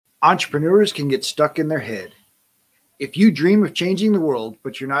Entrepreneurs can get stuck in their head. If you dream of changing the world,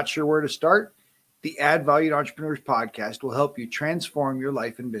 but you're not sure where to start, the Add Valued Entrepreneurs podcast will help you transform your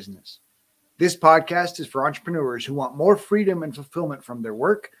life and business. This podcast is for entrepreneurs who want more freedom and fulfillment from their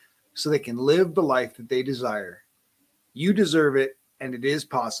work so they can live the life that they desire. You deserve it, and it is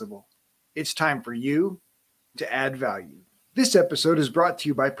possible. It's time for you to add value. This episode is brought to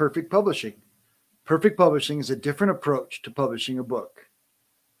you by Perfect Publishing. Perfect Publishing is a different approach to publishing a book.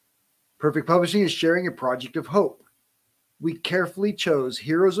 Perfect Publishing is sharing a project of hope. We carefully chose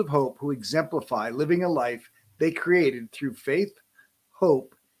heroes of hope who exemplify living a life they created through faith,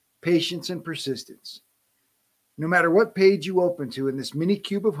 hope, patience, and persistence. No matter what page you open to in this mini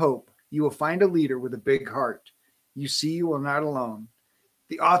cube of hope, you will find a leader with a big heart. You see, you are not alone.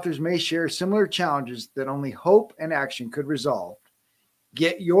 The authors may share similar challenges that only hope and action could resolve.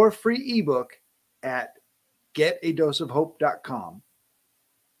 Get your free ebook at getadoseofhope.com.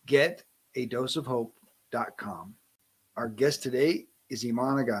 Getadoseofhope.com. Our guest today is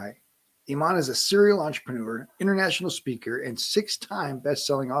Iman Agai. Iman is a serial entrepreneur, international speaker, and 6-time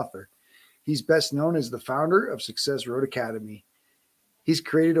best-selling author. He's best known as the founder of Success Road Academy. He's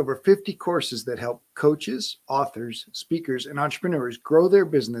created over 50 courses that help coaches, authors, speakers, and entrepreneurs grow their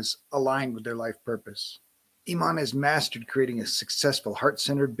business aligned with their life purpose. Iman has mastered creating a successful,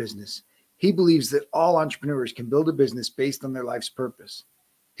 heart-centered business. He believes that all entrepreneurs can build a business based on their life's purpose.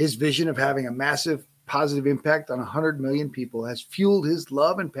 His vision of having a massive, positive impact on 100 million people has fueled his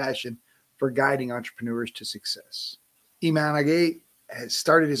love and passion for guiding entrepreneurs to success. Iman Agai has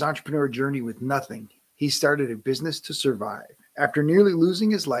started his entrepreneur journey with nothing. He started a business to survive. After nearly losing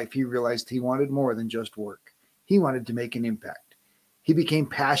his life, he realized he wanted more than just work. He wanted to make an impact. He became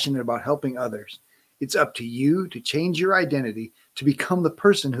passionate about helping others. It's up to you to change your identity to become the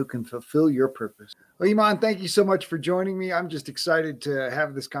person who can fulfill your purpose. Well, Iman, thank you so much for joining me. I'm just excited to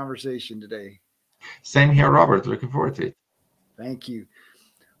have this conversation today. Same here, Robert. Looking forward to it. Thank you.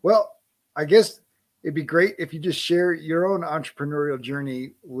 Well, I guess it'd be great if you just share your own entrepreneurial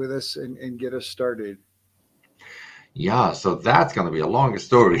journey with us and get us started. Yeah, so that's going to be a long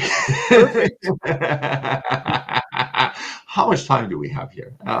story. Perfect. How much time do we have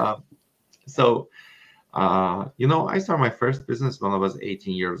here? I started my first business when I was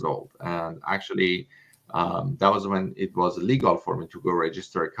 18 years old. And actually, that was when it was legal for me to go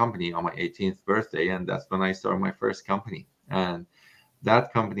register a company on my 18th birthday. And that's when I started my first company. And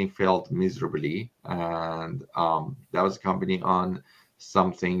that company failed miserably. And that was a company on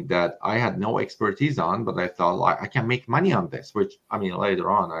something that I had no expertise on, but I thought, like, I can make money on this, which, I mean, later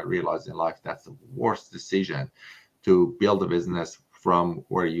on, I realized in life that's the worst decision, to build a business from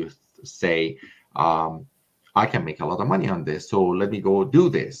where you say, I can make a lot of money on this, so let me go do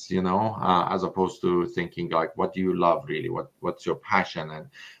this, as opposed to thinking, like, what do you love really? What's your passion, and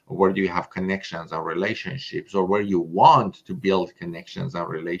where do you have connections and relationships, or where you want to build connections and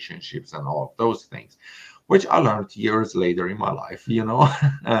relationships and all of those things, which I learned years later in my life,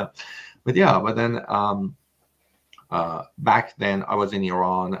 but then back then I was in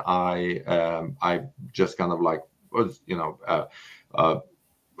Iran. I just kind of like was,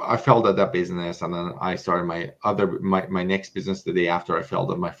 I failed at that business, and then I started my next business the day after I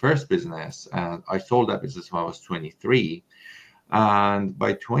failed at my first business, and I sold that business when I was 23, and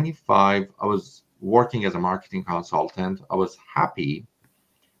by 25 I was working as a marketing consultant. I was happy,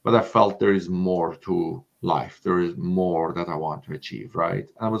 but I felt there is more to life. There is more that I want to achieve, right?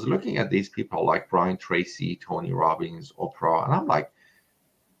 And I was looking at these people like Brian Tracy, Tony Robbins, Oprah, and I'm like,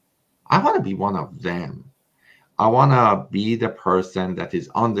 I want to be one of them. I want to be the person that is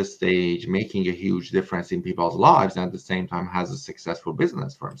on the stage making a huge difference in people's lives, and at the same time has a successful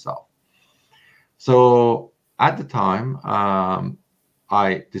business for himself. So at the time,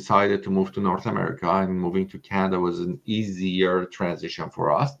 I decided to move to North America, and moving to Canada was an easier transition for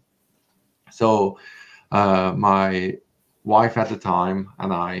us. So my wife at the time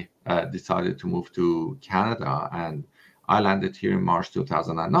and I decided to move to Canada, and I landed here in March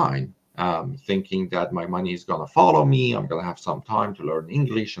 2009, thinking that my money is going to follow me. I'm going to have some time to learn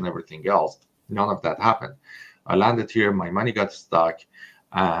English and everything else. None of that happened. I landed here, my money got stuck,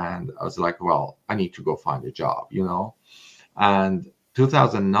 and I was like, well, I need to go find a job, And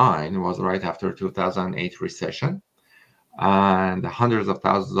 2009 was right after 2008 recession, and hundreds of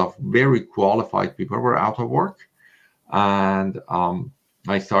thousands of very qualified people were out of work. And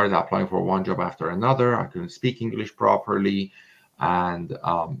I started applying for one job after another. I couldn't speak English properly, and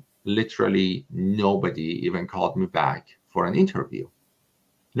literally nobody even called me back for an interview.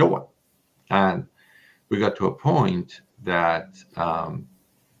 No one. And we got to a point that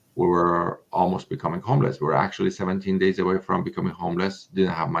we were almost becoming homeless. We were actually 17 days away from becoming homeless.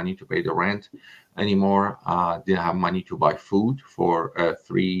 Didn't have money to pay the rent anymore. Didn't have money to buy food for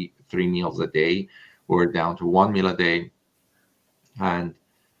three meals a day. We were down to 1 meal a day. And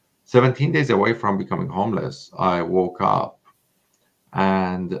 17 days away from becoming homeless, I woke up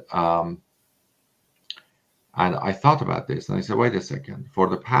and I thought about this, and I said, wait a second. For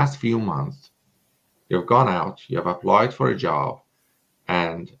the past few months, you've gone out, you have applied for a job,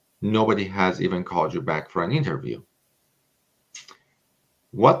 and nobody has even called you back for an interview.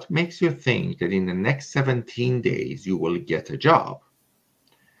 What makes you think that in the next 17 days you will get a job?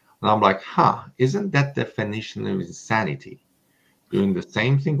 And I'm like, isn't that definition of insanity? Doing the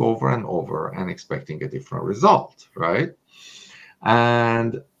same thing over and over and expecting a different result, right?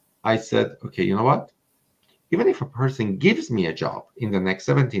 And I said, okay, you know what? Even if a person gives me a job in the next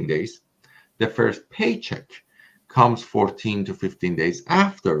 17 days, the first paycheck comes 14 to 15 days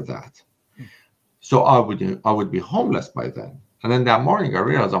after that. So I would be homeless by then. And then that morning I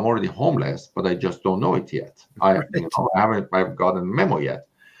realized I'm already homeless, but I just don't know it yet. I haven't gotten a memo yet.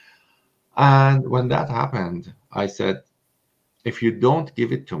 And when that happened, I said, if you don't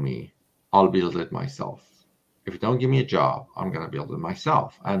give it to me, I'll build it myself. If you don't give me a job, I'm going to build it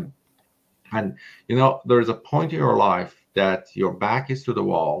myself. And there's a point in your life that your back is to the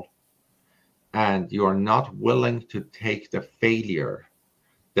wall and you are not willing to take the failure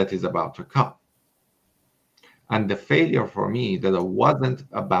that is about to come. And the failure for me that I wasn't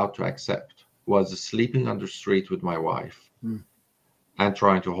about to accept was sleeping on the street with my wife and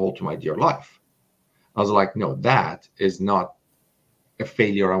trying to hold to my dear life. I was like, no, that is not a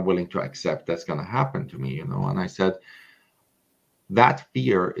failure I'm willing to accept that's going to happen to me, And I said, that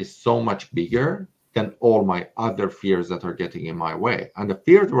fear is so much bigger than all my other fears that are getting in my way. And the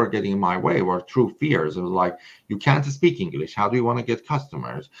fears that were getting in my way were true fears. It was like, you can't speak English. How do you want to get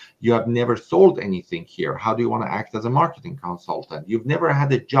customers? You have never sold anything here. How do you want to act as a marketing consultant? You've never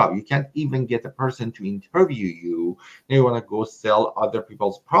had a job. You can't even get a person to interview you. Now you want to go sell other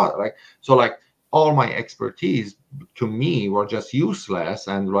people's product. All my expertise to me were just useless.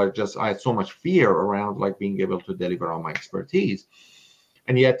 And I had so much fear around being able to deliver on my expertise.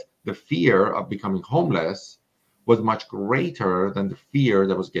 And yet the fear of becoming homeless was much greater than the fear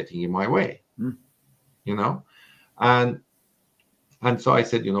that was getting in my way, And so I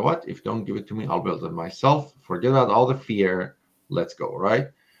said, you know what? If you don't give it to me, I'll build it myself. Forget about all the fear. Let's go, right?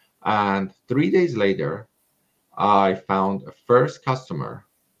 And 3 days later, I found a first customer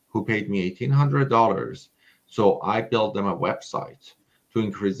who paid me $1,800. So I built them a website to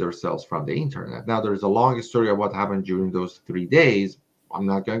increase their sales from the internet. Now, there's a long story of what happened during those 3 days. I'm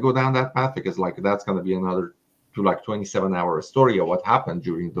not going to go down that path because that's going to be another 27-hour story of what happened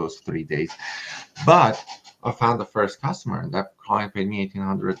during those 3 days. But I found the first customer, and that client paid me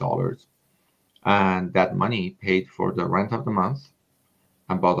 $1,800. And that money paid for the rent of the month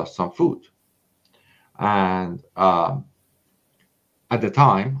and bought us some food. And at the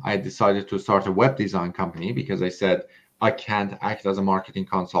time, I decided to start a web design company because I said, I can't act as a marketing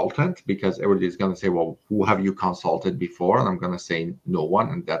consultant because everybody's going to say, well, who have you consulted before? And I'm going to say no one,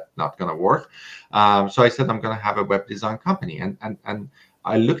 and that's not going to work. So I said, I'm going to have a web design company. And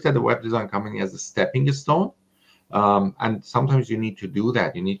I looked at the web design company as a stepping stone. And sometimes you need to do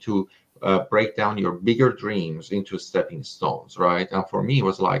that. You need to break down your bigger dreams into stepping stones, right? And for me, it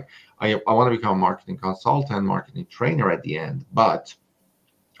was like, I want to become a marketing consultant, marketing trainer at the end, but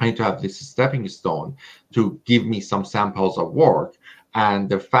I need to have this stepping stone to give me some samples of work. And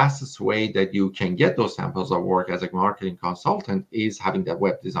the fastest way that you can get those samples of work as a marketing consultant is having that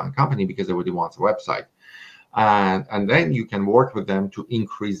web design company because everybody wants a website. And then you can work with them to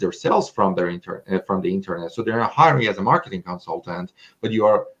increase their sales from the internet. So they're not hiring as a marketing consultant, but you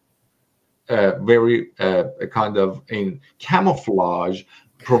are very kind of in camouflage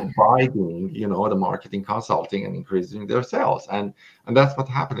providing the marketing consulting and increasing their sales, and that's what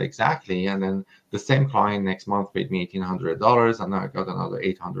happened exactly. And then the same client next month paid me $1,800, and now I got another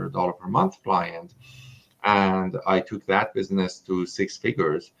 $800 per month client, and I took that business to 6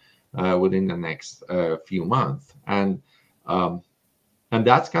 figures within the next few months. And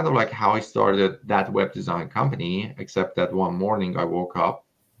that's kind of how I started that web design company, except that one morning I woke up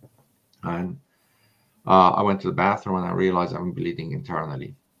and I went to the bathroom and I realized I'm bleeding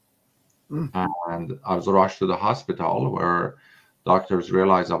internally. And I was rushed to the hospital where doctors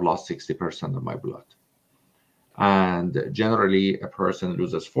realized I've lost 60% of my blood. And generally, a person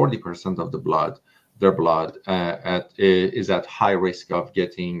loses 40% of their blood is at high risk of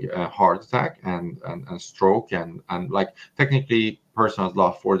getting a heart attack and stroke. And technically, person has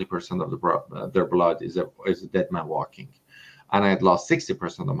lost 40% of their blood is a dead man walking. and I had lost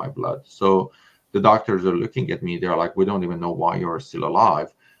 60% of my blood. So the doctors are looking at me. They're like, we don't even know why you're still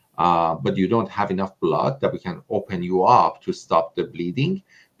alive, but you don't have enough blood that we can open you up to stop the bleeding,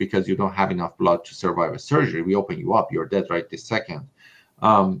 because you don't have enough blood to survive a surgery. We open you up, you're dead right this second.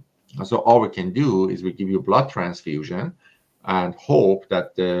 So all we can do is we give you blood transfusion and hope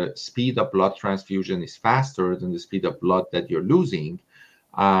that the speed of blood transfusion is faster than the speed of blood that you're losing.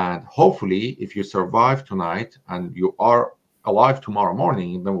 And hopefully, if you survive tonight and you are alive tomorrow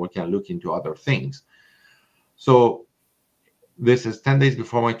morning, then we can look into other things. So this is 10 days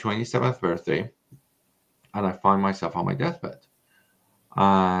before my 27th birthday, and I find myself on my deathbed.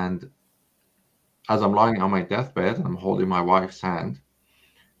 And as I'm lying on my deathbed, I'm holding my wife's hand,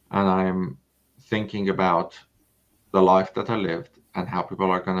 and I'm thinking about the life that I lived and how people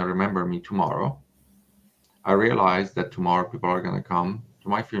are going to remember me tomorrow. I realized that tomorrow people are going to come to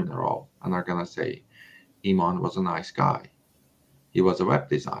my funeral and are going to say, Iman was a nice guy. He was a web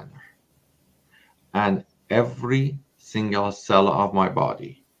designer. And every single cell of my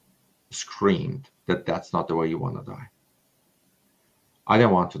body screamed that that's not the way you want to die. I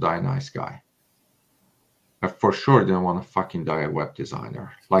didn't want to die a nice guy. I for sure didn't want to fucking die a web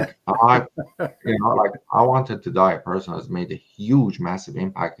designer. Like I wanted to die a person who's made a huge, massive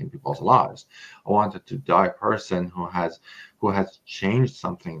impact in people's lives. I wanted to die a person who has changed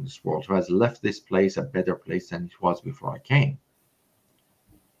something in this world, who has left this place a better place than it was before I came.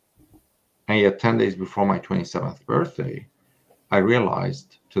 And yet 10 days before my 27th birthday, I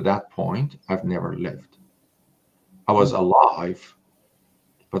realized to that point, I've never lived. I was alive,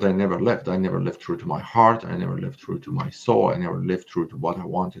 but I never lived. I never lived true to my heart. I never lived true to my soul. I never lived true to what I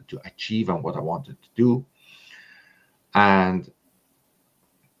wanted to achieve and what I wanted to do. And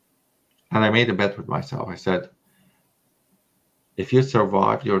I made a bet with myself. I said, if you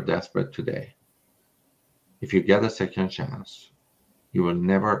survive your deathbed today, if you get a second chance, you will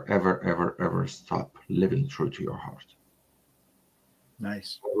never, ever, ever, ever stop living true to your heart.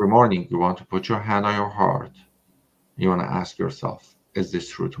 Nice. Every morning, you want to put your hand on your heart. You want to ask yourself, is this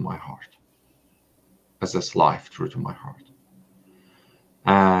true to my heart? Is this life true to my heart?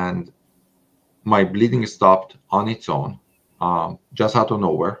 And my bleeding stopped on its own, just out of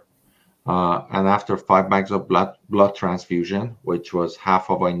nowhere. And after 5 bags of blood transfusion, which was half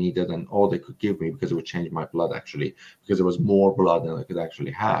of I needed and all they could give me, because it would change my blood actually, because it was more blood than I could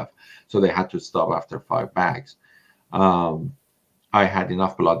actually have. So they had to stop after 5 bags. I had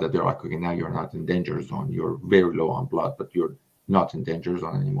enough blood that they're like, okay, now you're not in danger zone. You're very low on blood, but you're not in danger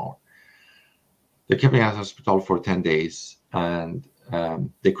zone anymore. They kept me at the hospital for 10 days, and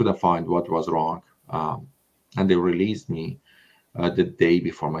they couldn't find what was wrong. And they released me the day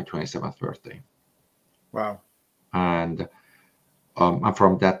before my 27th birthday. Wow. And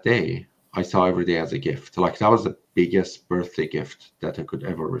from that day, I saw every day as a gift. Like that was the biggest birthday gift that I could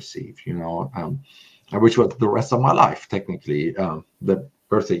ever receive, which was the rest of my life, technically. The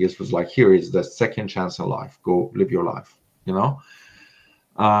birthday gift was like, here is the second chance in life. Go live your life,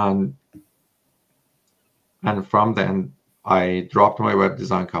 And from then, I dropped my web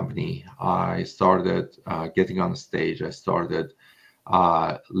design company. I started getting on the stage. I started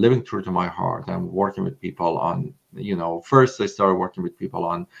living true to my heart and working with people on, first I started working with people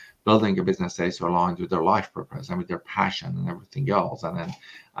on building a business that is aligned with their life purpose and with their passion and everything else. And then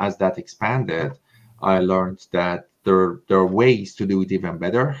as that expanded, I learned that there are ways to do it even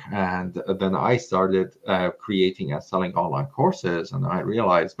better. And then I started creating and selling online courses. And I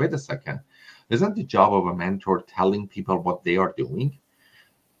realized, wait a second, isn't the job of a mentor telling people what they are doing?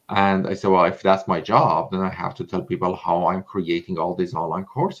 And I said, well, if that's my job, then I have to tell people how I'm creating all these online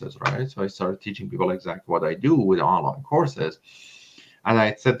courses, right? So I started teaching people exactly what I do with online courses. And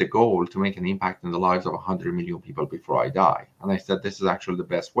I set the goal to make an impact in the lives of 100 million people before I die. And I said, this is actually the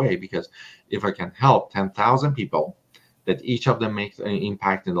best way, because if I can help 10,000 people, that each of them makes an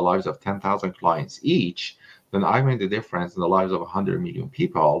impact in the lives of 10,000 clients each, then I made the difference in the lives of 100 million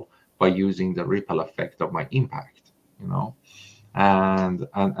people by using the ripple effect of my impact, And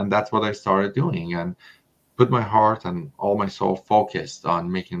that's what I started doing, and put my heart and all my soul focused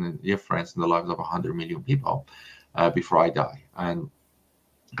on making a difference in the lives of 100 million people before I die.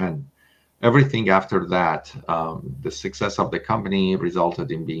 And everything after that, the success of the company resulted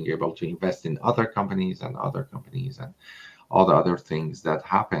in being able to invest in other companies and all the other things that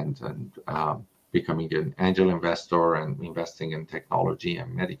happened, and becoming an angel investor and investing in technology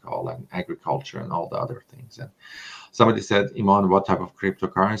and medical and agriculture and all the other things. And somebody said, Iman, what type of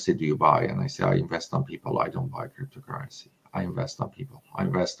cryptocurrency do you buy? And I say, I invest on people. I don't buy cryptocurrency. I invest on people. I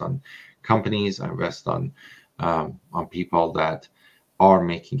invest on companies. I invest on people that are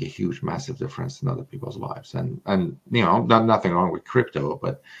making a huge, massive difference in other people's lives. And nothing wrong with crypto,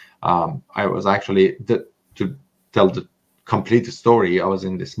 but I was actually to tell the complete story. I was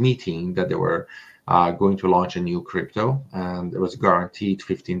in this meeting that they were going to launch a new crypto, and it was guaranteed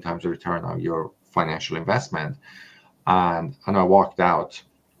 15 times the return on your financial investment. And I walked out,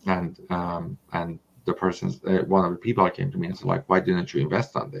 and the person, one of the people came to me and said, like, why didn't you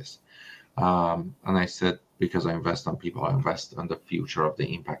invest on this? And I said, because I invest on people, I invest on the future of the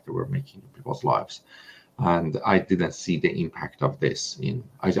impact that we're making in people's lives. And I didn't see the impact of this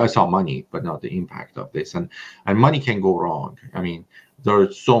I saw money, but not the impact of this. And money can go wrong. I mean, there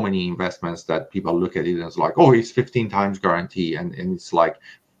are so many investments that people look at it and it's like, oh, it's 15 times guarantee, and it's like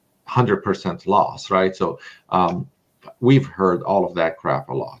 100% loss, right? So we've heard all of that crap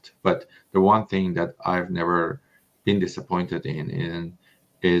a lot. But the one thing that I've never been disappointed in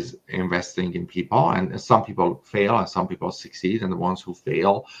is investing in people. And some people fail and some people succeed. And the ones who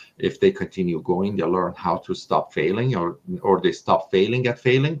fail, if they continue going, they learn how to stop failing, or they stop failing at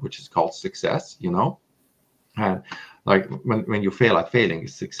failing, which is called success, And like when you fail at failing,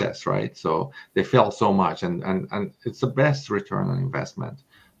 it's success, right? So they fail so much, and it's the best return on investment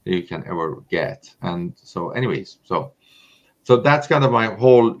that you can ever get. And so anyways, so that's kind of my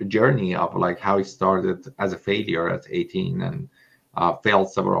whole journey of like how it started as a failure at 18 and failed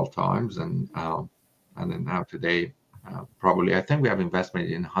several times, and then now today, probably I think we have investment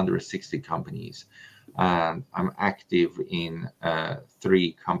in 160 companies, and I'm active in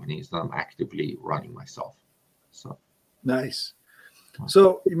 3 companies that I'm actively running myself. So nice.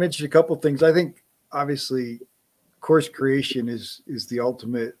 So you mentioned a couple of things. I think obviously course creation is the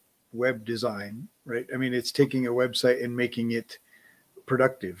ultimate web design, right? I mean, it's taking a website and making it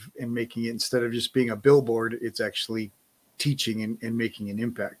productive, and making it, instead of just being a billboard, it's actually teaching and making an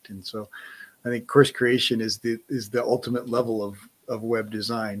impact. And so I think course creation is the ultimate level of web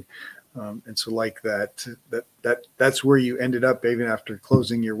design. And so like that's where you ended up even after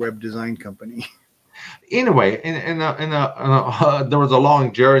closing your web design company. In a way, there was a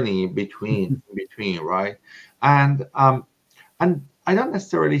long journey between, right? And I don't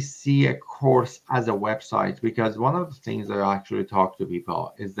necessarily see a course as a website, because one of the things that I actually talk to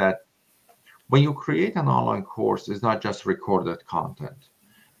people is that when you create an online course, it's not just recorded content.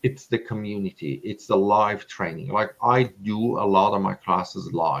 It's the community. It's the live training. Like I do a lot of my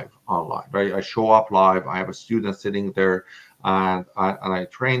classes live online, right? I show up live. I have a student sitting there, and I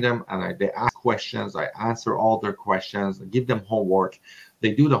train them, and they ask questions. I answer all their questions. I give them homework.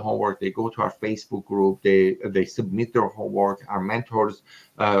 They do the homework. They go to our Facebook group. They submit their homework. Our mentors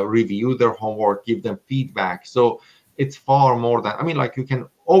review their homework, give them feedback. So it's far more than, I mean, like you can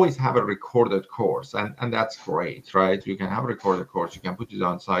always have a recorded course, and that's great, right? You can have a recorded course. You can put it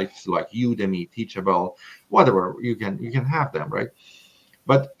on sites like Udemy, Teachable, whatever. You can have them, right?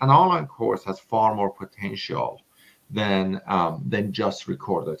 But an online course has far more potential than just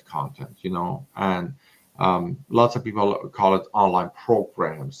recorded content, and lots of people call it online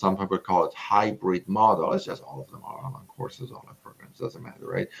programs. Some people call it hybrid model. It's just all of them are online courses, online programs, doesn't matter,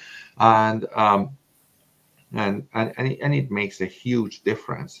 right? And it makes a huge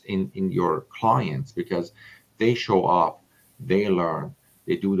difference in your clients, because they show up, they learn,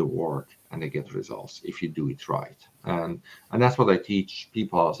 they do the work, and they get results if you do it right. And that's what I teach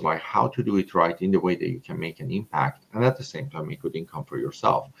people, is like how to do it right in the way that you can make an impact, and at the same time make good income for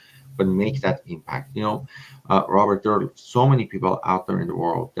yourself, but make that impact. Robert, there are so many people out there in the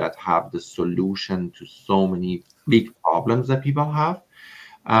world that have the solution to so many big problems that people have,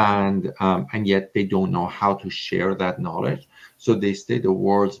 and yet they don't know how to share that knowledge, so they stay the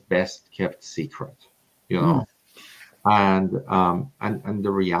world's best kept secret. And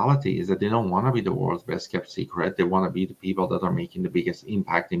the reality is that they don't want to be the world's best kept secret. They want to be the people that are making the biggest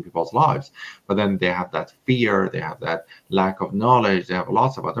impact in people's lives. But then they have that fear, they have that lack of knowledge, they have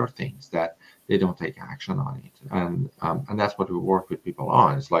lots of other things that they don't take action on it. And that's what we work with people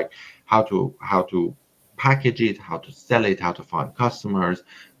on. It's like how to package it, how to sell it, how to find customers,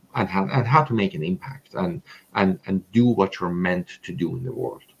 and how to make an impact and do what you're meant to do in the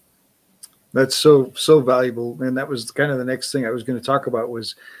world. That's so valuable. And that was kind of the next thing I was going to talk about.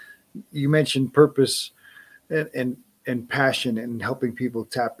 Was you mentioned purpose and passion, and helping people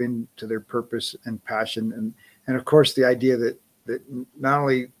tap into their purpose and passion, and of course the idea that not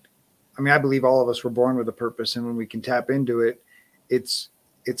only, I mean, I believe all of us were born with a purpose, and when we can tap into it, it's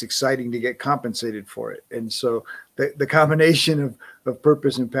exciting to get compensated for it. And so the combination of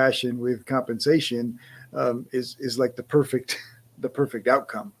purpose and passion with compensation is like the perfect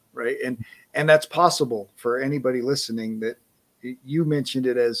outcome, right? And that's possible for anybody listening. That you mentioned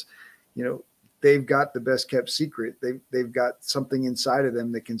it as, they've got the best kept secret. They've got something inside of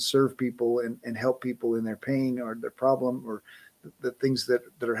them that can serve people and help people in their pain or their problem or the things that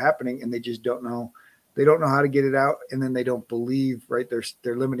are happening, and they just don't know. They don't know how to get it out, and then they don't believe. Right,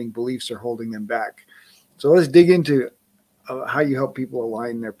 their limiting beliefs are holding them back. So let's dig into how you help people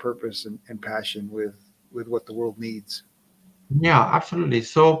align their purpose and passion with what the world needs. Yeah, absolutely.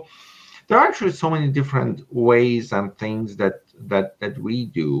 So there are actually so many different ways and things that we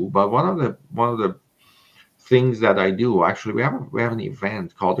do, but one of the things that I do, actually, we have an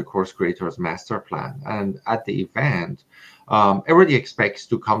event called the Course Creators Master Plan, and at the event, everybody expects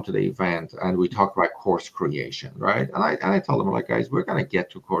to come to the event, and we talk about course creation, right? And I tell them, like, guys, we're gonna get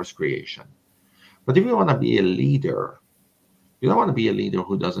to course creation, but if you want to be a leader, you don't want to be a leader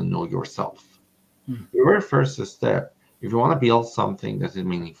who doesn't know yourself. Your very first step, if you want to build something that is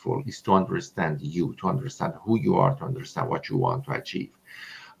meaningful, is to understand you, to understand who you are, to understand what you want to achieve.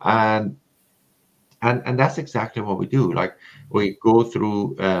 And that's exactly what we do. Like, we go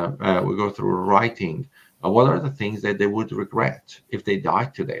through writing. What are the things that they would regret if they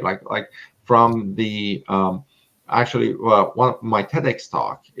died today? Like from the actually, one of my TEDx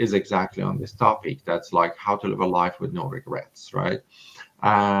talk is exactly on this topic. That's like how to live a life with no regrets, right?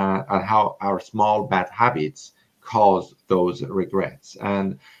 And how our small bad habits cause those regrets.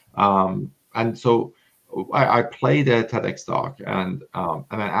 And so I play the TEDx talk, and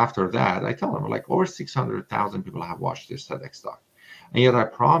then after that, I tell them, like, over 600,000 people have watched this TEDx talk, and yet I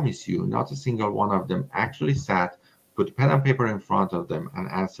promise you, not a single one of them actually sat, put pen and paper in front of them, and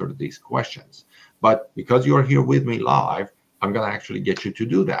answered these questions. But because you're here with me live, I'm gonna actually get you to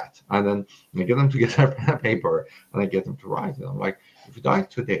do that, and then I get them to get their pen and paper, and I get them to write. And I'm like, if you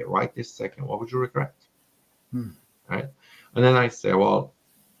died today, right this second, what would you regret? Right? And then I say, well,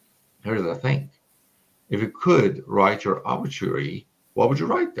 here's the thing. If you could write your obituary, what would you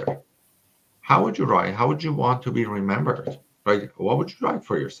write there? How would you write? How would you want to be remembered? Right? What would you write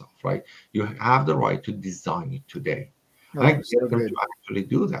for yourself? Right? You have the right to design it today. And I get them to actually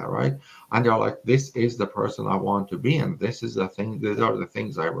do that, right? And they're like, this is the person I want to be, and this is the thing, these are the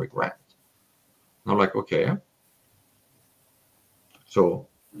things I regret. And I'm like, okay. So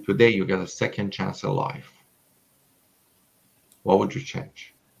today you get a second chance at life. What would you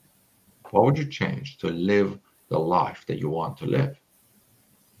change? What would you change to live the life that you want to live?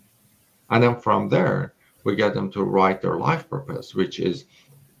 And then from there, we get them to write their life purpose, which is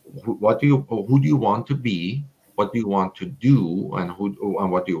who do you want to be, what do you want to do, and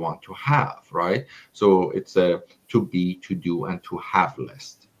what do you want to have, right? So it's a to be, to do, and to have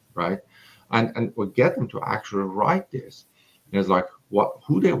list, right? And we get them to actually write this. It's like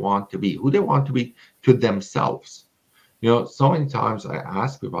who they want to be to themselves. So many times I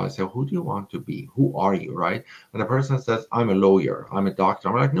ask people, I say, who do you want to be? Who are you, right? And the person says, I'm a lawyer, I'm a doctor.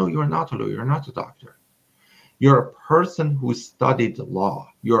 I'm like, no, you're not a lawyer, you're not a doctor. You're a person who studied law.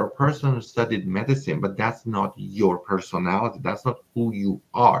 You're a person who studied medicine, but that's not your personality. That's not who you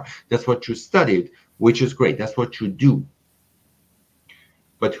are. That's what you studied, which is great. That's what you do.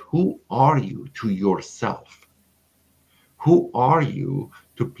 But who are you to yourself? Who are you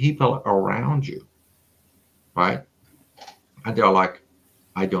to people around you, right? And they're like,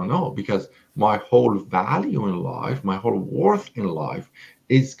 I don't know, because my whole value in life, my whole worth in life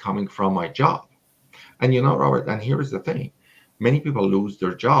is coming from my job. And Robert, and here's the thing. Many people lose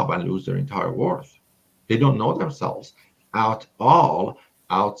their job and lose their entire worth. They don't know themselves at all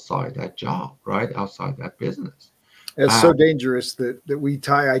outside that job, right? Outside that business. It's so dangerous that we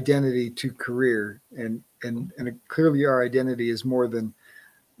tie identity to career, and clearly our identity is more than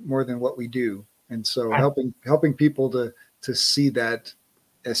what we do. And so helping people to see that,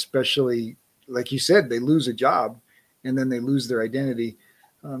 especially like you said, they lose a job and then they lose their identity.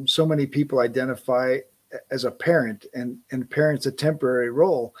 So many people identify as a parent, and parent's a temporary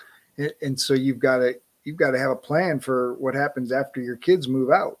role. And so you've got to have a plan for what happens after your kids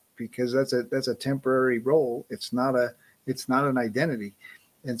move out, because that's a temporary role. It's not an identity.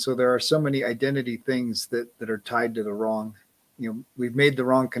 And so there are so many identity things that are tied to the wrong, we've made the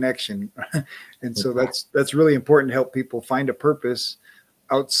wrong connection. And so that's really important to help people find a purpose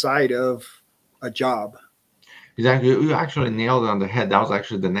outside of a job. Exactly. You actually nailed it on the head. That was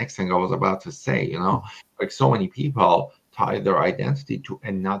actually the next thing I was about to say, like so many people tie their identity to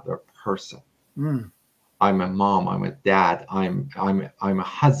another person. I'm a mom, I'm a dad, I'm a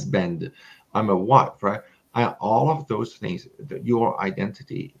husband, I'm a wife, right? And all of those things, your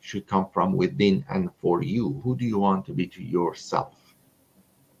identity should come from within and for you. Who do you want to be to yourself?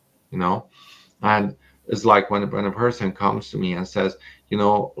 And it's like when a person comes to me and says,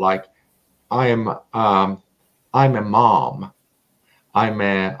 like, I'm a mom,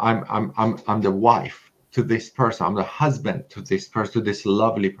 I'm the wife to this person. I'm the husband to this person, to this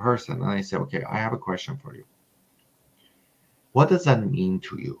lovely person. And I say, okay, I have a question for you. What does that mean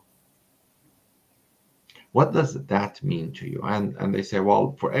to you? What does that mean to you? And they say,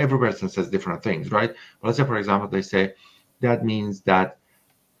 well, for every person says different things, right? But let's say, for example, they say, that means that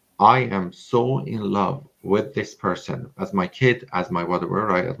I am so in love with this person as my kid, as my whatever,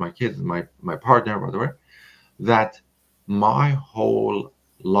 right? As my kid, my partner, whatever, that my whole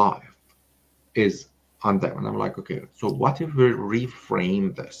life is on them. And I'm like, okay, so what if we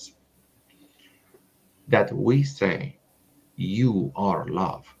reframe this? That we say, you are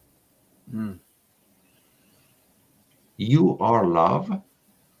love. Mm. You are love,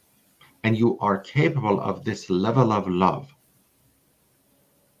 and you are capable of this level of love.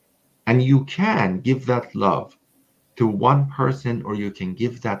 And you can give that love to one person, or you can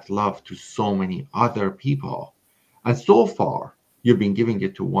give that love to so many other people. And so far, you've been giving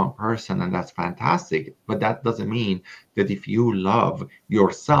it to one person, and that's fantastic. But that doesn't mean that if you love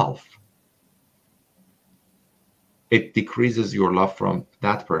yourself, it decreases your love from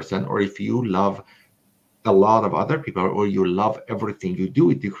that person. Or if you love a lot of other people, or you love everything you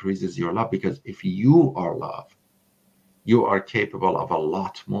do, it decreases your love. Because if you are love, you are capable of a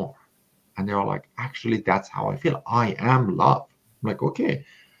lot more. And they're like, actually, that's how I feel. I am love. I'm like, okay,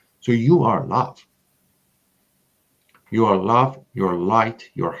 so you are love. You are love, your light,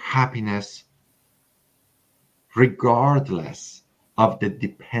 your happiness, regardless of the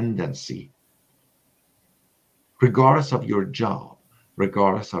dependency, regardless of your job,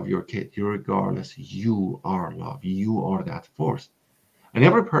 regardless of your kid, regardless, you are love. You are that force. And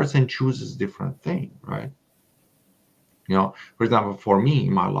every person chooses different thing, right? You know, for example, for me,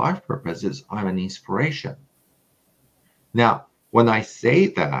 my life purpose is I'm an inspiration. Now, when I say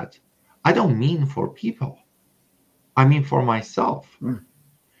that, I don't mean for people. I mean for myself. Mm.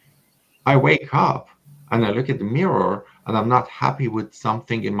 I wake up and I look at the mirror and I'm not happy with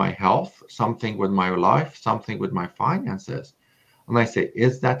something in my health, something with my life, something with my finances. And I say,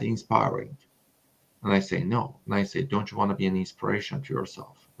 is that inspiring? And I say, no. And I say, don't you want to be an inspiration to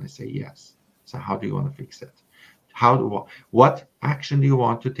yourself? And I say, yes. So how do you want to fix it? What action do you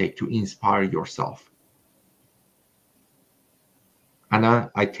want to take to inspire yourself? And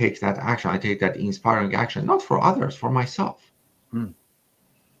I take that action. I take that inspiring action, not for others, for myself. Mm.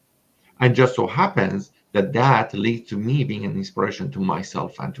 And just so happens that that leads to me being an inspiration to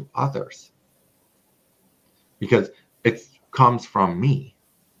myself and to others. Because it comes from me.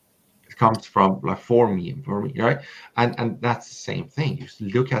 It comes from like for me, right? And that's the same thing. You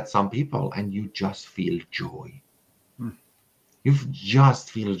look at some people and you just feel joy. Mm. You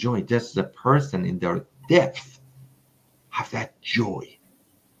just feel joy. Just the person in their depth have that joy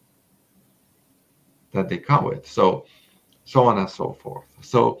that they come with. So on and so forth.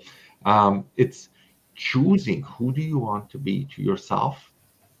 So it's choosing who do you want to be to yourself.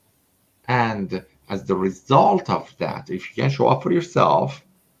 And as the result of that, if you can show up for yourself,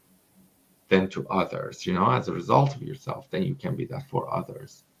 then to others, as a result of yourself, then you can be that for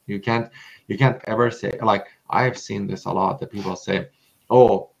others. You can't ever say, like, I've seen this a lot, that people say,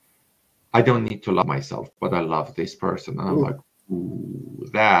 oh, I don't need to love myself, but I love this person. And I'm like, ooh,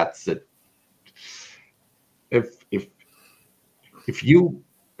 that's it. If you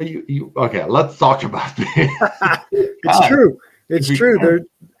okay, let's talk about this. It's true. It's true.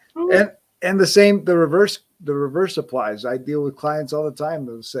 There and the reverse applies. I deal with clients all the time.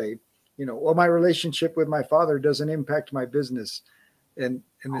 They'll say, well, my relationship with my father doesn't impact my business. And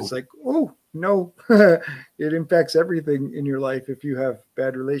it's like, oh no, it impacts everything in your life if you have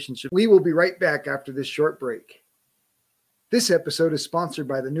bad relationships. We will be right back after this short break. This episode is sponsored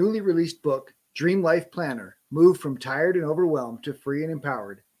by the newly released book, Dream Life Planner, Move from Tired and Overwhelmed to Free and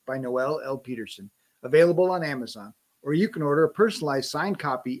Empowered by Noelle L. Peterson, available on Amazon, or you can order a personalized signed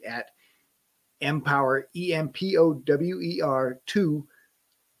copy at Empower, EMPOWER 2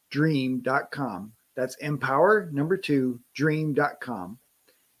 dream.com. That's Empower 2 dream.com.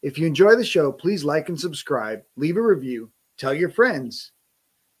 If you enjoy the show, please like and subscribe, leave a review, tell your friends.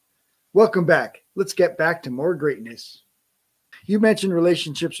 Welcome back. Let's get back to more greatness. You mentioned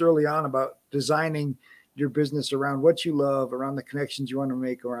relationships early on, about designing your business around what you love, around the connections you want to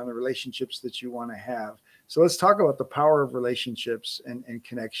make, around the relationships that you want to have. So let's talk about the power of relationships and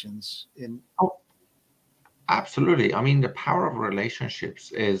connections. Absolutely. I mean, the power of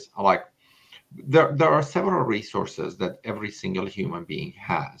relationships is like, there are several resources that every single human being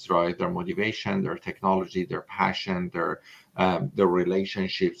has, right? Their motivation, their technology, their passion, their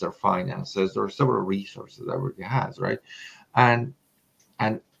relationships, their finances. There are several resources that everybody has, right? And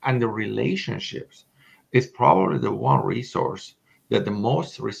the relationships is probably the one resource that the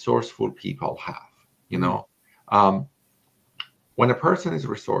most resourceful people have. You know, um, when a person is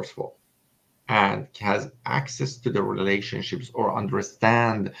resourceful and has access to the relationships or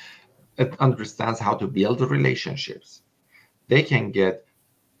understands how to build the relationships, they can get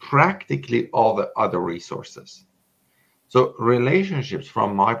practically all the other resources. So relationships,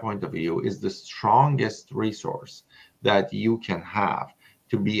 from my point of view, is the strongest resource that you can have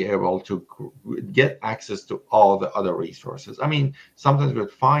to be able to get access to all the other resources. I mean, sometimes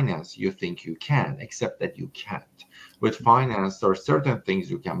with finance, you think you can, except that you can't. With finance, there are certain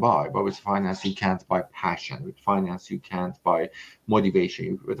things you can buy, but with finance, you can't buy passion. With finance, you can't buy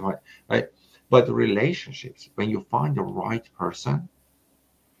motivation. Right? But relationships, when you find the right person,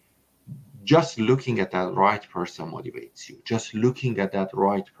 just looking at that right person motivates you. Just looking at that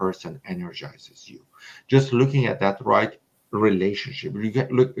right person energizes you. Just looking at that right relationship,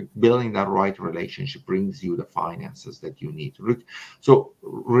 building that right relationship brings you the finances that you need. So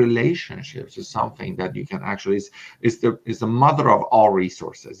relationships is something that you can actually is the mother of all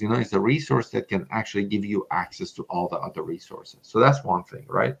resources. You know, it's a resource that can actually give you access to all the other resources. So that's one thing,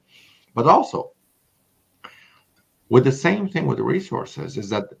 right? But also, with the same thing with the resources is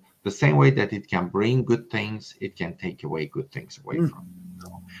that the same way that it can bring good things, it can take away good things away from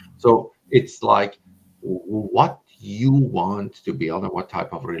you. So it's like what you want to build and what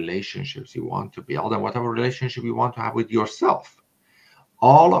type of relationships you want to build and whatever relationship you want to have with yourself.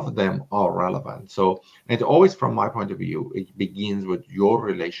 All of them are relevant. So, and always from my point of view, it begins with your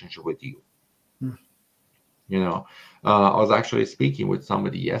relationship with you. You know, I was actually speaking with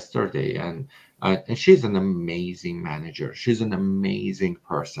somebody yesterday, and she's an amazing manager. She's an amazing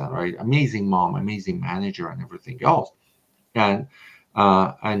person, right? Amazing mom, amazing manager, and everything else. And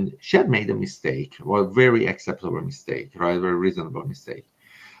she had made a mistake, well, a very acceptable mistake, right? Very reasonable mistake.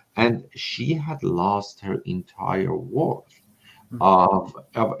 And she had lost her entire worth of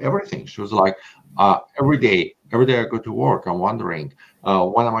everything. She was like, every day I go to work, I'm wondering,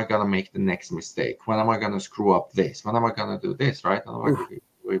 when am I going to make the next mistake? When am I going to screw up this? When am I going to do this, right? And I'm like, okay,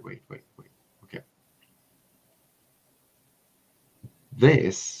 wait. Okay.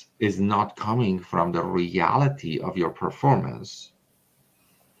 This is not coming from the reality of your performance.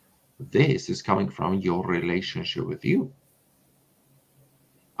 This is coming from your relationship with you.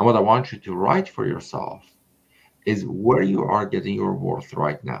 And what I want you to write for yourself is where you are getting your worth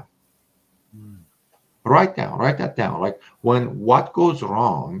right now. Write that down. Like when what goes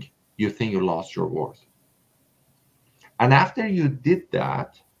wrong, you think you lost your worth. And after you did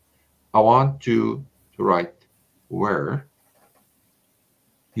that, I want to write where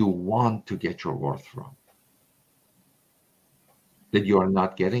you want to get your worth from. That you are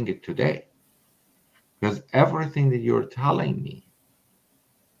not getting it today. Because everything that you're telling me,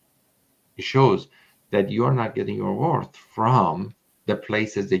 it shows that you're not getting your worth from the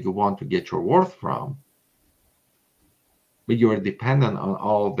places that you want to get your worth from. But you are dependent on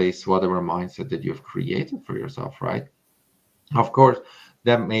all this whatever mindset that you've created for yourself, right? Of course,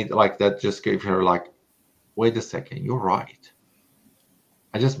 that just gave her like, wait a second, you're right.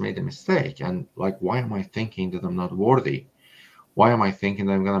 I just made a mistake. And like, why am I thinking that I'm not worthy? Why am I thinking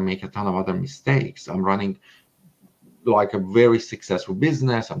that I'm going to make a ton of other mistakes? I'm running like a very successful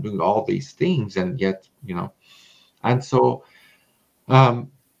business. I'm doing all these things. And yet, and so,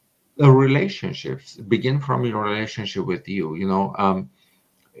 the relationships begin from your relationship with you.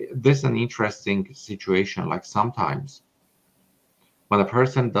 This is an interesting situation. Like sometimes when a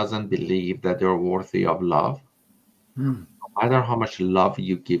person doesn't believe that they're worthy of love, no matter how much love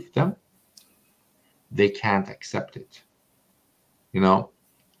you give them, they can't accept it.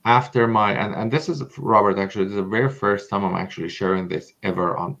 After and this is, Robert, actually, this is the very first time I'm actually sharing this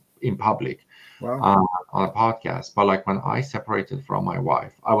ever in public. Wow. On a podcast. But like when I separated from my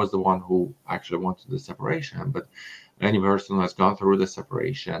wife, I was the one who actually wanted the separation. But any person who has gone through the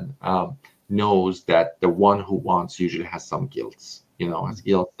separation knows that the one who wants usually has some guilt, has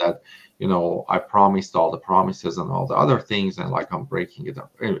guilt that, I promised all the promises and all the other things, and like I'm breaking it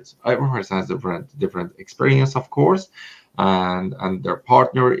up. Anyways, every person has different experience, of course, and their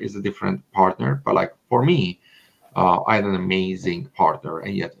partner is a different partner. But like for me, I had an amazing partner,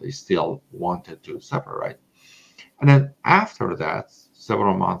 and yet I still wanted to separate. And then after that,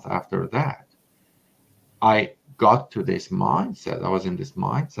 several months after that, I got to this mindset. I was in this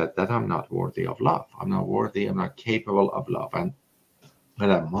mindset that I'm not worthy of love. I'm not worthy. I'm not capable of love. And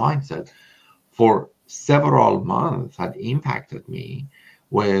that mindset for several months had impacted me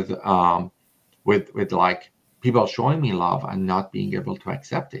with like people showing me love and not being able to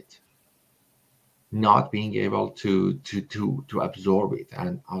accept it. Not being able to absorb it.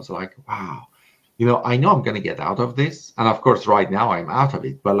 And I was like, wow, I know I'm going to get out of this. And of course, right now I'm out of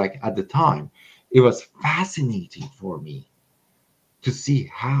it. But like at the time, it was fascinating for me to see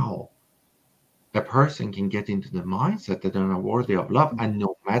how a person can get into the mindset that they're not worthy of love. And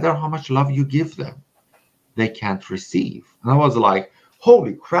no matter how much love you give them, they can't receive. And I was like,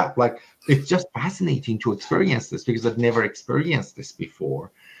 holy crap, like it's just fascinating to experience this because I've never experienced this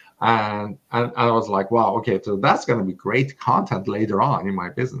before. And I was like, wow, okay, so that's going to be great content later on in my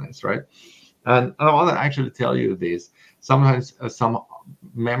business, right? And I want to actually tell you this. Sometimes some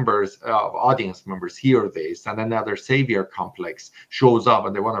audience members hear this, and another savior complex shows up,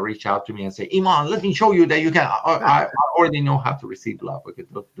 and they want to reach out to me and say, Iman, let me show you that you can. I already know how to receive love. Okay,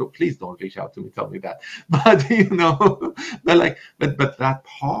 please don't reach out to me. Tell me that. But but that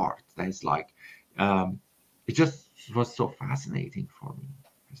part that is like, it just was so fascinating for me.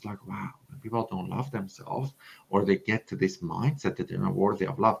 It's like, wow, when people don't love themselves, or they get to this mindset that they're not worthy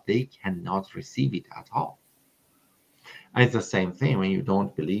of love, they cannot receive it at all. And it's the same thing when you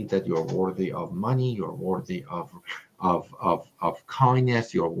don't believe that you're worthy of money, you're worthy of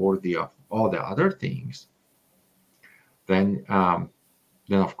kindness, you're worthy of all the other things. Then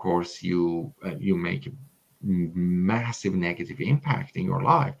of course you make a massive negative impact in your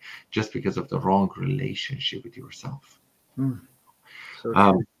life just because of the wrong relationship with yourself.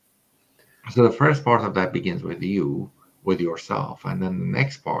 So the first part of that begins with you, with yourself, and then the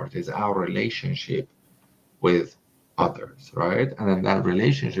next part is our relationship with others, right? And then that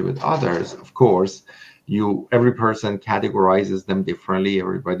relationship with others, of course, every person categorizes them differently.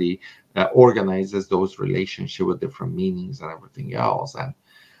 Everybody organizes those relationships with different meanings and everything else. And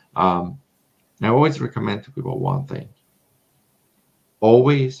I always recommend to people one thing: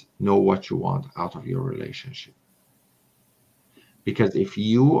 always know what you want out of your relationship. Because if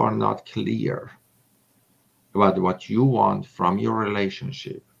you are not clear about what you want from your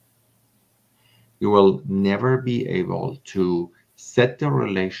relationship, you will never be able to set the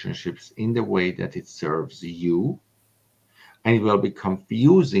relationships in the way that it serves you. And it will be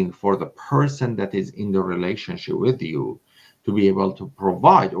confusing for the person that is in the relationship with you to be able to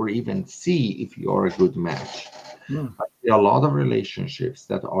provide or even see if you are a good match. There are a lot of relationships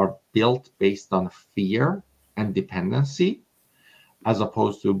that are built based on fear and dependency, as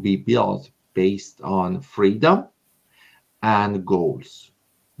opposed to be built based on freedom and goals.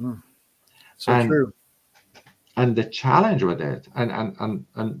 True. And the challenge with it, and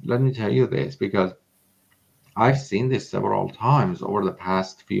let me tell you this, because I've seen this several times over the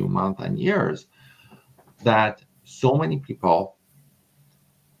past few months and years, that so many people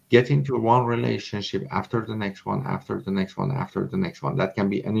get into one relationship after the next one, after the next one, after the next one. That can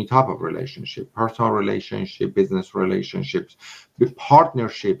be any type of relationship: personal relationship, business relationships,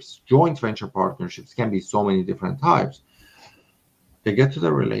 partnerships, joint venture partnerships, can be so many different types. They get to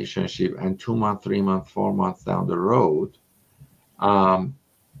the relationship, and 2 months, 3 months, 4 months down the road,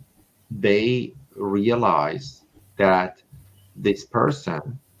 they realize that this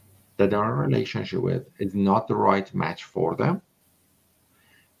person that they're in a relationship with is not the right match for them.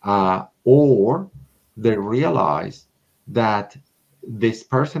 Or they realize that this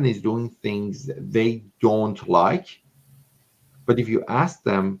person is doing things they don't like. But if you ask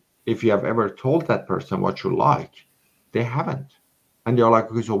them if you have ever told that person what you like, they haven't. And they're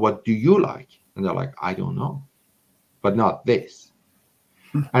like, okay, so what do you like? And they're like, I don't know, but not this.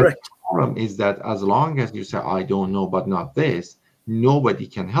 And the problem is that as long as you say, I don't know, but not this, nobody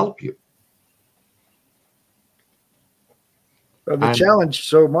can help you. Well, the challenge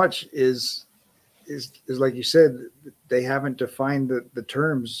so much is like you said, they haven't defined the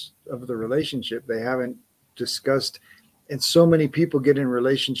terms of the relationship. They haven't discussed, and so many people get in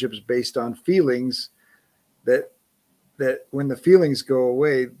relationships based on feelings that when the feelings go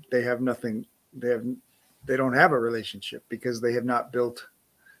away, they have nothing. They don't have a relationship because they have not built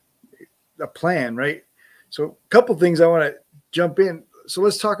a plan, right? So a couple things I want to jump in. So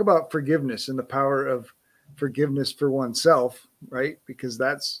let's talk about forgiveness and the power of forgiveness for oneself, right? Because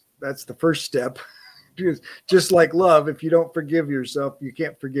that's the first step. Just like love, if you don't forgive yourself, you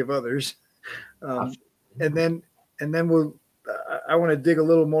can't forgive others. And then I want to dig a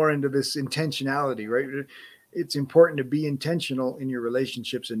little more into this intentionality, right? It's important to be intentional in your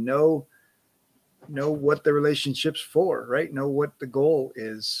relationships and know what the relationship's for, right? Know what the goal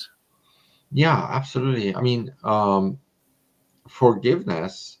is. Yeah, absolutely. I mean,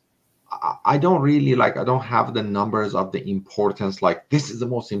 forgiveness, I don't really I don't have the numbers of the importance, like this is the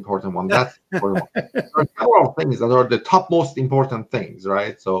most important one. That's important. There are several things that are the top most important things,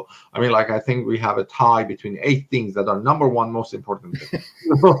 right? So, I mean, I think we have a tie between 8 things that are number one most important things.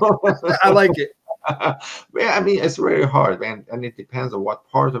 I like it. Yeah, I mean, it's very hard, and it depends on what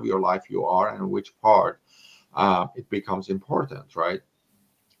part of your life you are and which part it becomes important, right?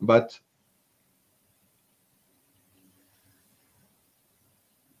 But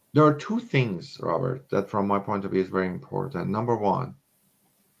there are two things, Robert, that from my point of view is very important. Number one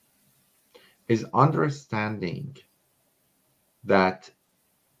is understanding that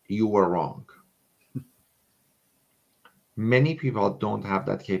you were wrong. Many people don't have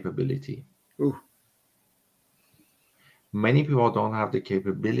that capability. Ooh. Many people don't have the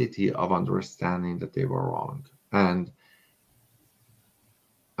capability of understanding that they were wrong. And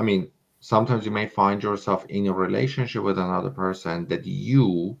I mean, sometimes you may find yourself in a relationship with another person that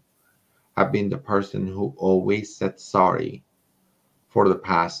you have been the person who always said sorry for the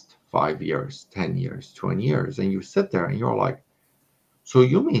past 5 years, 10 years, 20 years. And you sit there and you're like, so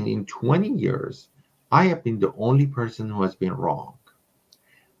you mean in 20 years, I have been the only person who has been wrong?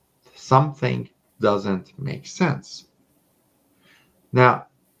 Something doesn't make sense. Now,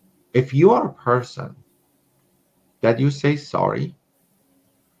 if you are a person that you say sorry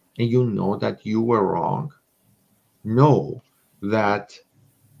and you know that you were wrong, know that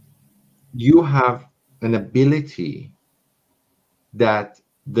you have an ability that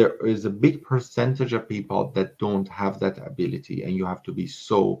there is a big percentage of people that don't have that ability, and you have to be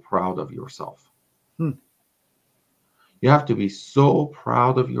so proud of yourself. Hmm. You have to be so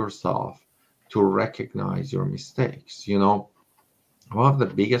proud of yourself to recognize your mistakes. You know, one of the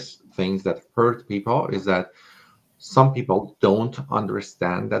biggest things that hurt people is that some people don't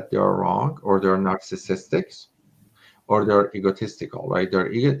understand that they're wrong, or they're narcissistic, or they're egotistical, right?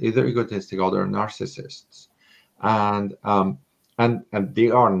 They're either egotistical or they're narcissists. And and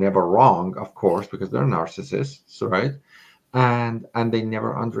they are never wrong, of course, because they're narcissists, right? And they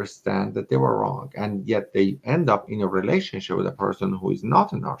never understand that they were wrong, and yet they end up in a relationship with a person who is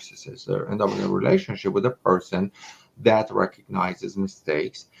not a narcissist. They end up in a relationship with a person that recognizes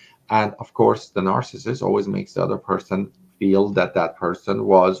mistakes, and of course the narcissist always makes the other person feel that that person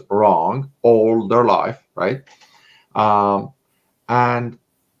was wrong all their life, right? um, and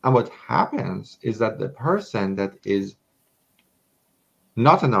and what happens is that the person that is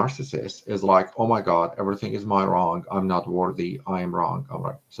not a narcissist is like, oh my God, everything is my wrong. I'm not worthy. I am wrong. All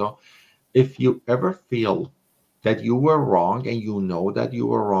right. So if you ever feel that you were wrong and you know that you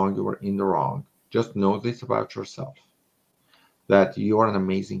were wrong, you were in the wrong, just know this about yourself, that you are an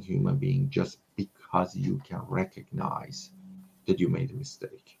amazing human being just because you can recognize that you made a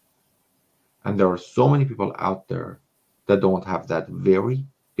mistake. And there are so many people out there that don't have that very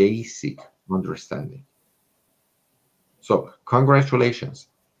basic understanding. So, congratulations.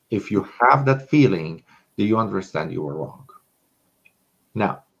 If you have that feeling, do you understand you were wrong?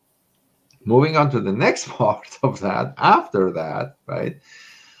 Now, moving on to the next part of that, after that, right,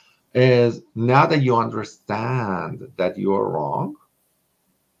 is now that you understand that you are wrong,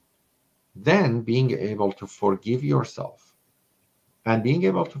 then being able to forgive yourself, and being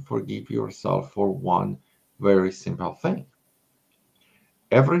able to forgive yourself for one very simple thing.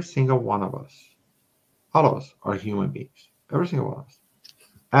 Every single one of us, all of us, are human beings. Every single one of us.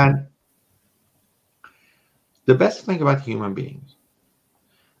 And the best thing about human beings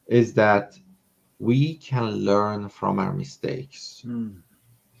is that we can learn from our mistakes, Hmm.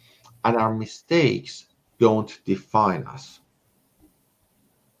 and our mistakes don't define us.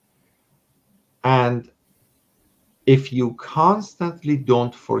 And if you constantly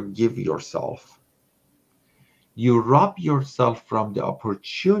don't forgive yourself, you rob yourself from the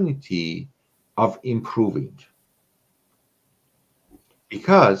opportunity of improving.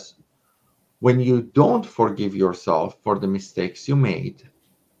 Because when you don't forgive yourself for the mistakes you made,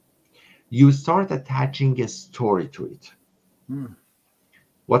 you start attaching a story to it. Hmm.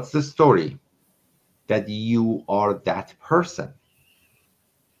 What's the story? That you are that person.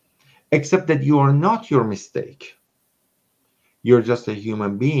 Except that you are not your mistake. You're just a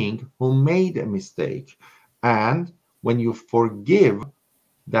human being who made a mistake. And when you forgive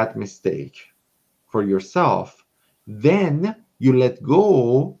that mistake for yourself, then you let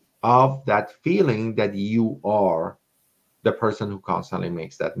go of that feeling that you are the person who constantly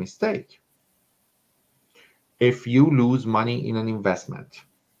makes that mistake. If you lose money in an investment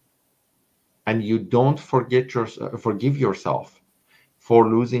and you don't forgive yourself for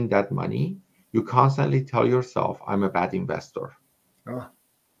losing that money, you constantly tell yourself, I'm a bad investor. Oh.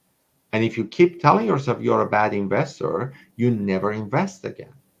 And if you keep telling yourself you're a bad investor, you never invest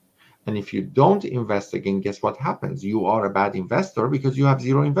again. And if you don't invest again, guess what happens? You are a bad investor because you have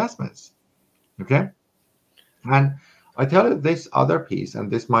zero investments. Okay. And I tell you this other piece, and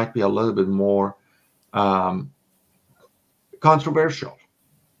this might be a little bit more controversial,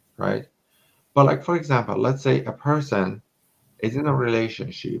 right? But like, for example, let's say a person is in a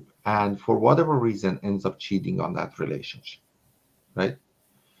relationship and for whatever reason ends up cheating on that relationship, right?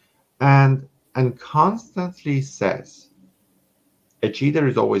 And constantly says a cheater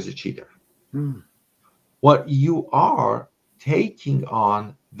is always a cheater. Mm. What you are taking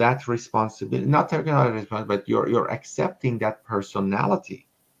on that responsibility, not taking on responsibility, but you're accepting that personality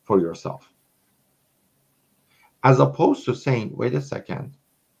for yourself, as opposed to saying, wait a second,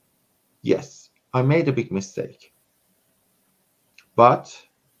 yes, I made a big mistake, but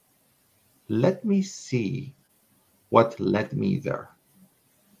let me see what led me there.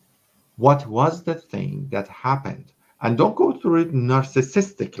 What was the thing that happened? And don't go through it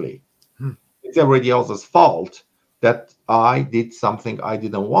narcissistically. Hmm. It's everybody else's fault that I did something I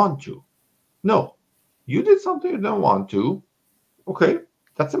didn't want to. No, you did something you didn't want to. Okay,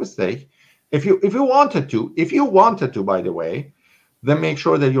 that's a mistake. If you wanted to, by the way, then make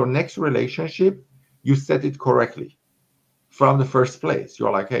sure that your next relationship you set it correctly from the first place.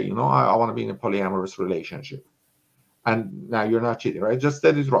 You're like, hey, I want to be in a polyamorous relationship, and now you're not cheating, right? Just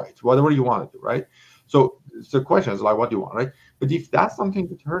set it right, whatever you want to do, right? So the question is like, what do you want, right? But if that's something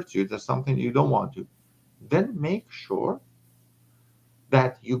that hurts you, that's something you don't want to, then make sure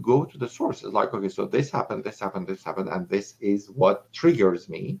that you go to the sources. Like, okay, so this happened, this happened, this happened, and this is what triggers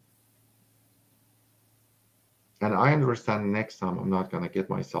me. And I understand next time I'm not going to get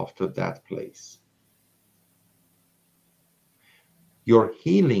myself to that place. Your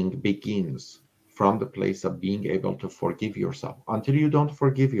healing begins from the place of being able to forgive yourself. Until you don't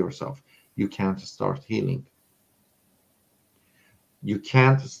forgive yourself, you can't start healing. You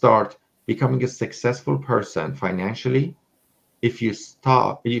can't start becoming a successful person financially if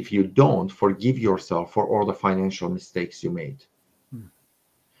you don't forgive yourself for all the financial mistakes you made. Hmm.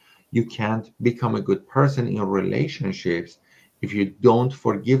 You can't become a good person in relationships if you don't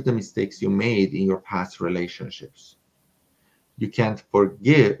forgive the mistakes you made in your past relationships. You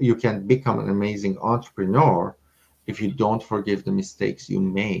can't become an amazing entrepreneur if you don't forgive the mistakes you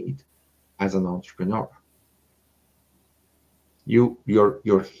made as an entrepreneur.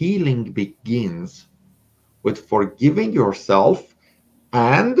 Your healing begins with forgiving yourself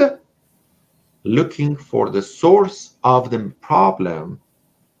and looking for the source of the problem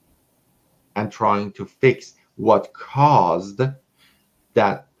and trying to fix what caused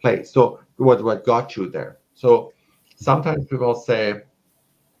that place. So what got you there? So sometimes people say,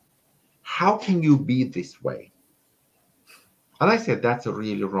 how can you be this way? And I said, that's a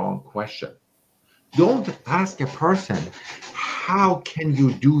really wrong question. Don't ask a person, how can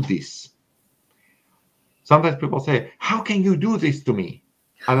you do this? Sometimes people say, how can you do this to me?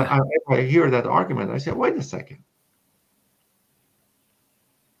 And if I hear that argument, I say, wait a second.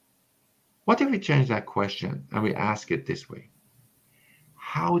 What if we change that question and we ask it this way?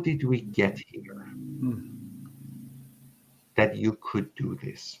 How did we get here that you could do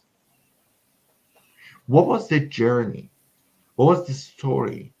this? What was the journey? What was the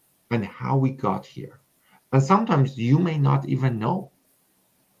story and how we got here? And sometimes you may not even know.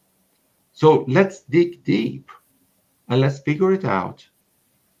 So let's dig deep and let's figure it out.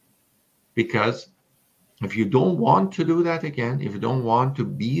 Because if you don't want to do that again, if you don't want to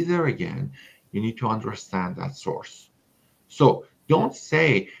be there again, you need to understand that source. So don't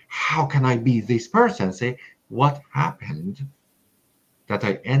say, how can I be this person? Say, what happened that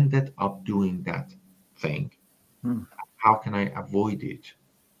I ended up doing that thing? Hmm. How can I avoid it?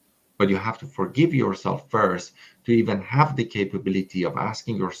 But you have to forgive yourself first to even have the capability of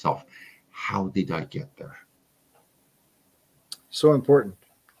asking yourself, how did I get there? So important.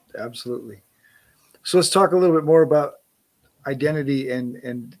 Absolutely. So let's talk a little bit more about identity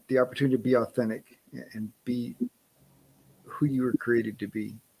and the opportunity to be authentic and be who you were created to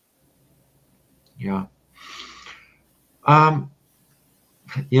be. Yeah.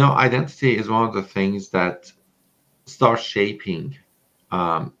 Identity is one of the things that starts shaping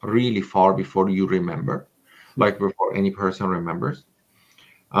really far before you remember, like before any person remembers.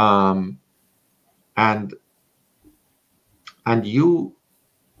 Um, and you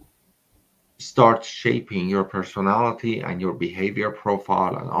start shaping your personality and your behavior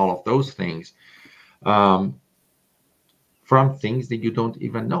profile and all of those things um, from things that you don't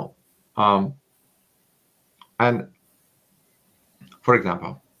even know. And for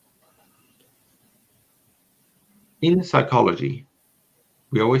example, in psychology,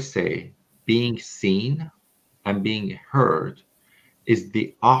 we always say being seen and being heard is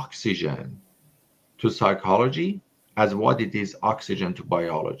the oxygen to psychology as what it is oxygen to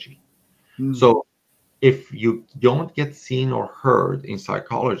biology. Hmm. So if you don't get seen or heard in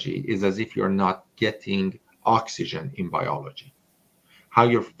psychology, it's as if you're not getting oxygen in biology. How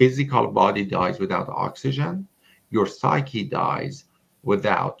your physical body dies without oxygen, your psyche dies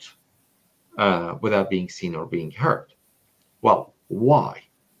without being seen or being heard. Well, why?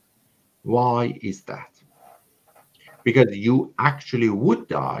 Why is that? Because you actually would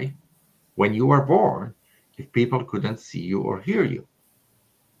die when you were born if people couldn't see you or hear you.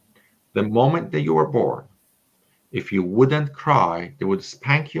 The moment that you were born, if you wouldn't cry, they would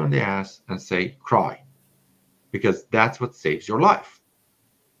spank you on the ass and say, cry, because that's what saves your life.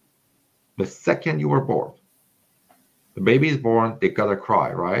 The second you were born, the baby is born, they gotta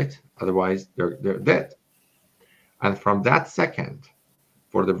cry, right? Otherwise, they're dead. And from that second,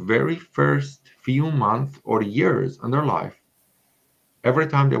 for the very first few months or years in their life, every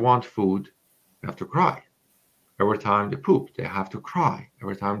time they want food, they have to cry. Every time they poop, they have to cry.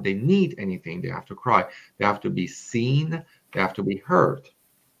 Every time they need anything, they have to cry. They have to be seen. They have to be heard.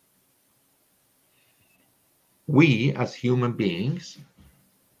 We, as human beings,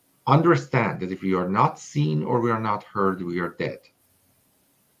 understand that if we are not seen or we are not heard, we are dead.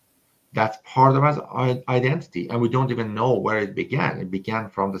 That's part of our identity, and we don't even know where it began. It began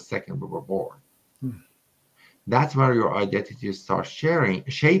from the second we were born. That's where your identity starts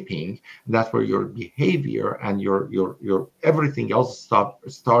shaping. That's where your behavior and your everything else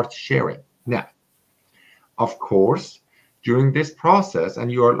starts sharing. Now, of course, during this process,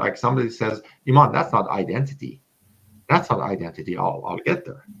 and you're like, somebody says, Iman, that's not identity. That's not identity. I'll get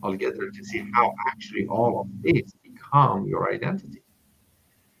there. I'll get there to see how actually all of this become your identity.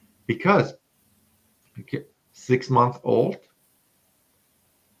 Because 6 months old,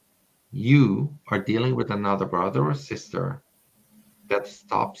 you are dealing with another brother or sister that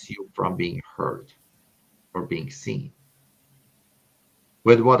stops you from being heard or being seen.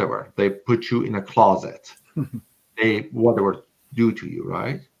 With whatever, they put you in a closet, they whatever do to you,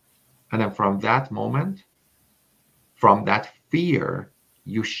 right? And then from that moment, from that fear,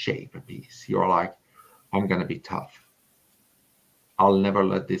 you shape a piece. You're like, I'm gonna be tough. I'll never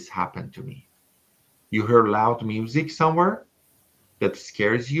let this happen to me. You hear loud music somewhere that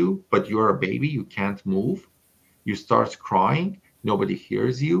scares you, but you're a baby, you can't move. You start crying, nobody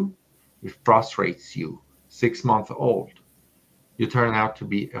hears you. It frustrates you. 6 months old. You turn out to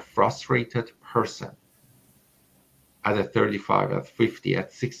be a frustrated person. At 35, at 50,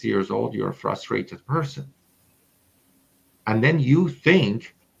 at 60 years old, you're a frustrated person. And then you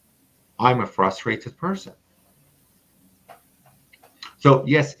think, I'm a frustrated person. So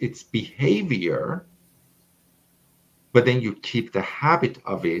yes, it's behavior, but then you keep the habit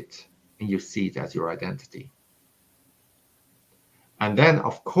of it and you see it as your identity. And then,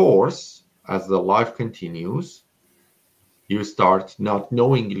 of course, as the life continues, you start not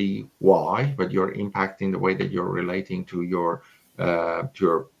knowingly why, but you're impacting the way that you're relating to your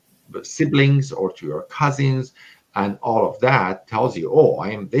siblings or to your cousins. And all of that tells you, oh, I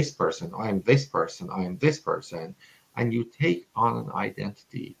am this person, I am this person, I am this person. And you take on an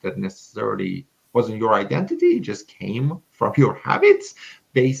identity that necessarily wasn't your identity. It just came from your habits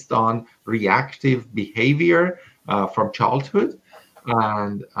based on reactive behavior from childhood.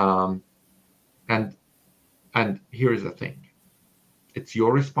 And here's the thing. It's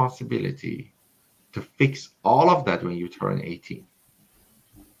your responsibility to fix all of that when you turn 18,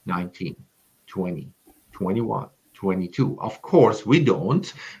 19, 20, 21, 22. Of course, we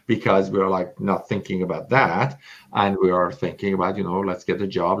don't, because we're like not thinking about that. And we are thinking about, let's get a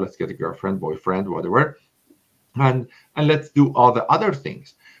job, let's get a girlfriend, boyfriend, whatever. And let's do all the other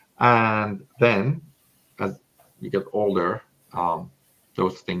things. And then as you get older,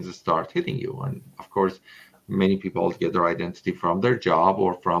 those things start hitting you. And of course, many people get their identity from their job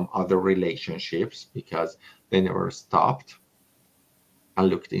or from other relationships because they never stopped and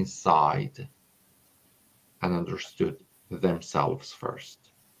looked inside and understood themselves first.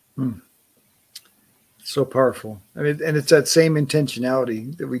 So powerful. I mean, and it's that same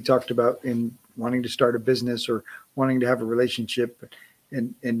intentionality that we talked about in wanting to start a business or wanting to have a relationship.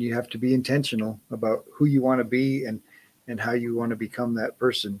 And you have to be intentional about who you want to be and how you want to become that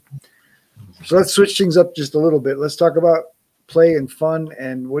person. So let's switch things up just a little bit. Let's talk about play and fun.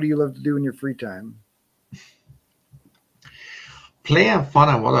 And what do you love to do in your free time? Play and fun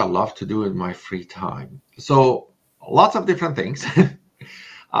and what I love to do in my free time. So lots of different things.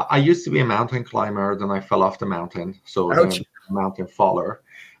 I used to be a mountain climber, then I fell off the mountain. So I'm a mountain faller.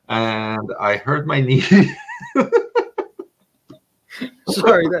 And I hurt my knee.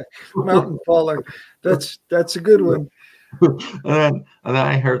 Sorry, that mountain faller. That's a good one. and then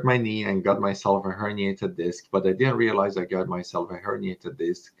I hurt my knee and got myself a herniated disc, but I didn't realize I got myself a herniated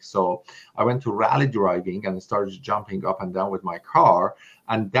disc. So I went to rally driving and started jumping up and down with my car.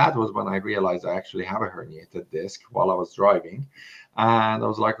 And that was when I realized I actually have a herniated disc while I was driving. And I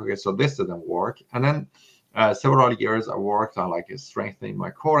was like, okay, so this didn't work. And then several years I worked on like strengthening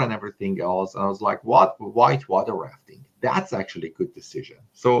my core and everything else. And I was like, what? White water rafting. That's actually a good decision.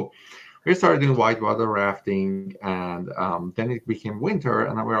 So we started doing whitewater rafting, and then it became winter,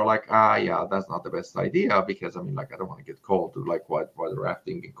 and we were like, yeah, that's not the best idea because I mean, like, I don't want to get cold to like whitewater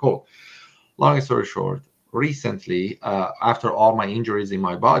rafting in cold. Long story short, recently, after all my injuries in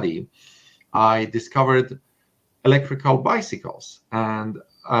my body, I discovered electrical bicycles, and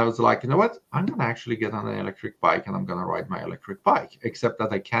I was like, you know what? I'm gonna actually get on an electric bike, and I'm gonna ride my electric bike. Except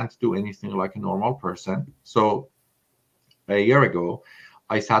that I can't do anything like a normal person. So a year ago,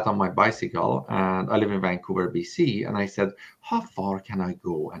 I sat on my bicycle, and I live in Vancouver, BC, and I said, how far can I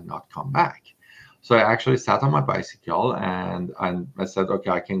go and not come back? So I actually sat on my bicycle, and I said, okay,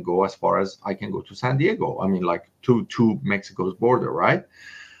 I can go as far as I can go to San Diego. I mean, like to Mexico's border, right?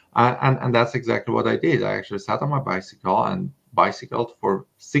 And that's exactly what I did. I actually sat on my bicycle and bicycled for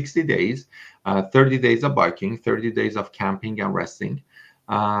 60 days, 30 days of biking, 30 days of camping and resting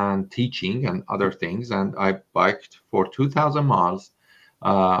and teaching and other things. And I biked for 2,000 miles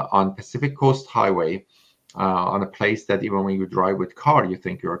on Pacific Coast Highway, on a place that even when you drive with car, you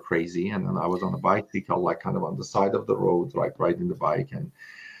think you're crazy. And then I was on a bicycle, like kind of on the side of the road, like riding the bike. And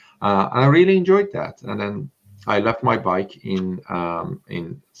I really enjoyed that. And then I left my bike in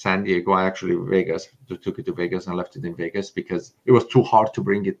San Diego. I actually Vegas, took it to Vegas and left it in Vegas because it was too hard to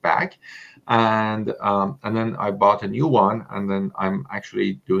bring it back. And then I bought a new one, and then I'm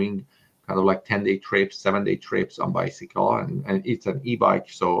actually doing kind of like 10-day trips, 7-day trips on bicycle, and it's an e-bike.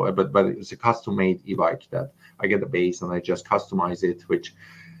 So, but it's a custom-made e-bike that I get the base and I just customize it, which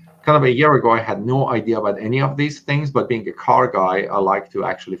kind of a year ago, I had no idea about any of these things, but being a car guy, I like to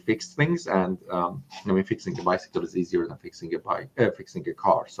actually fix things. And I mean, fixing a bicycle is easier than fixing a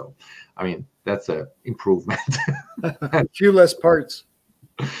car. So, I mean, that's an improvement. A few less parts.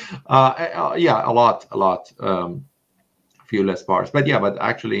 Yeah, a lot. A few less parts, but yeah, but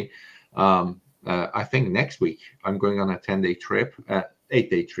actually, I think next week I'm going on a 10-day trip,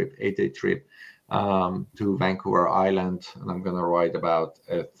 8-day trip to Vancouver Island, and I'm going to ride about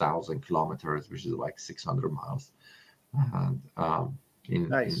 1,000 kilometers, which is like 600 miles, and in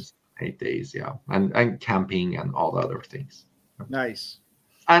 8 days, yeah, and camping and all the other things. Nice.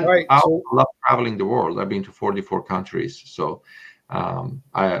 And right, I love traveling the world. I've been to 44 countries, so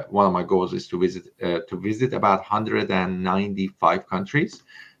one of my goals is to visit about 195 countries.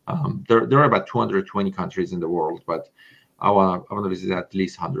 There are about 220 countries in the world, but I want to visit at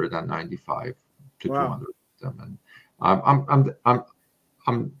least 195 to 200 of them, and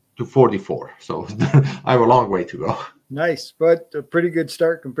I'm to 44, so I have a long way to go. Nice, but a pretty good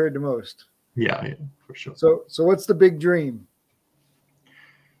start compared to most. Yeah, for sure. So what's the big dream?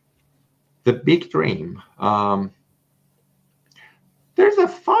 The big dream. There's a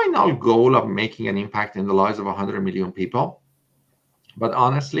final goal of making an impact in the lives of 100 million people, but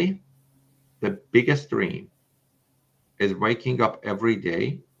honestly, the biggest dream is waking up every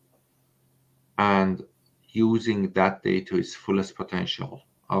day and using that day to its fullest potential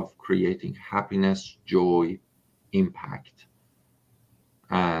of creating happiness, joy, impact,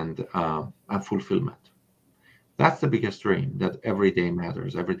 and fulfillment. That's the biggest dream, that every day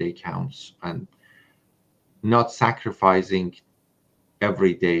matters, every day counts, and not sacrificing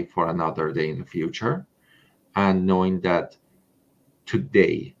every day for another day in the future, and knowing that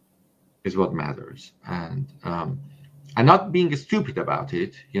today is what matters, and not being stupid about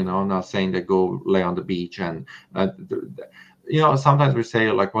it, not saying that go lay on the beach and, sometimes we say,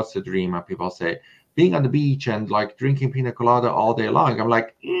 like, what's the dream? And people say, being on the beach and like drinking pina colada all day long. I'm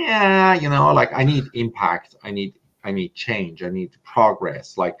like, yeah, like I need impact. I need change. I need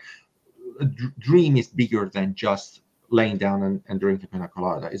progress. Like a dream is bigger than just laying down and drinking pina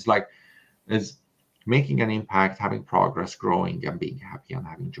colada. It's like, it's making an impact, having progress, growing, and being happy and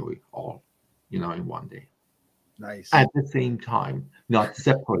having joy all, in one day. Nice. At the same time, not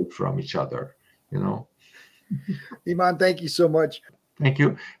separate from each other, Iman, thank you so much. Thank you.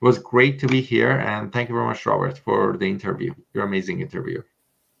 It was great to be here. And thank you very much, Robert, for the interview. You're an amazing interviewer.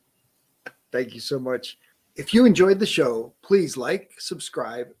 Thank you so much. If you enjoyed the show, please like,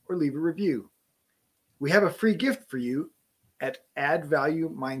 subscribe, or leave a review. We have a free gift for you at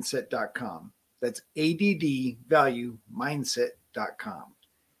addvaluemindset.com. That's addvaluemindset.com.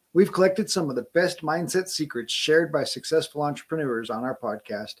 We've collected some of the best mindset secrets shared by successful entrepreneurs on our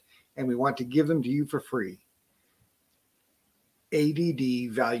podcast, and we want to give them to you for free.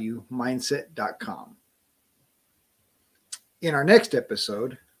 addvaluemindset.com. In our next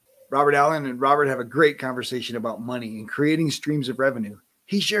episode, Robert Allen and Robert have a great conversation about money and creating streams of revenue.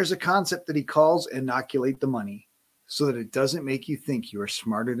 He shares a concept that he calls inoculate the money so that it doesn't make you think you are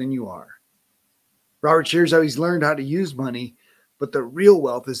smarter than you are. Robert shares how he's learned how to use money, but the real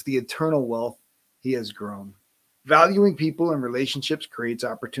wealth is the eternal wealth he has grown. Valuing people and relationships creates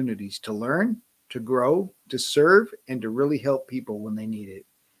opportunities to learn, to grow, to serve, and to really help people when they need it.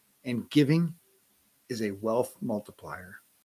 And giving is a wealth multiplier.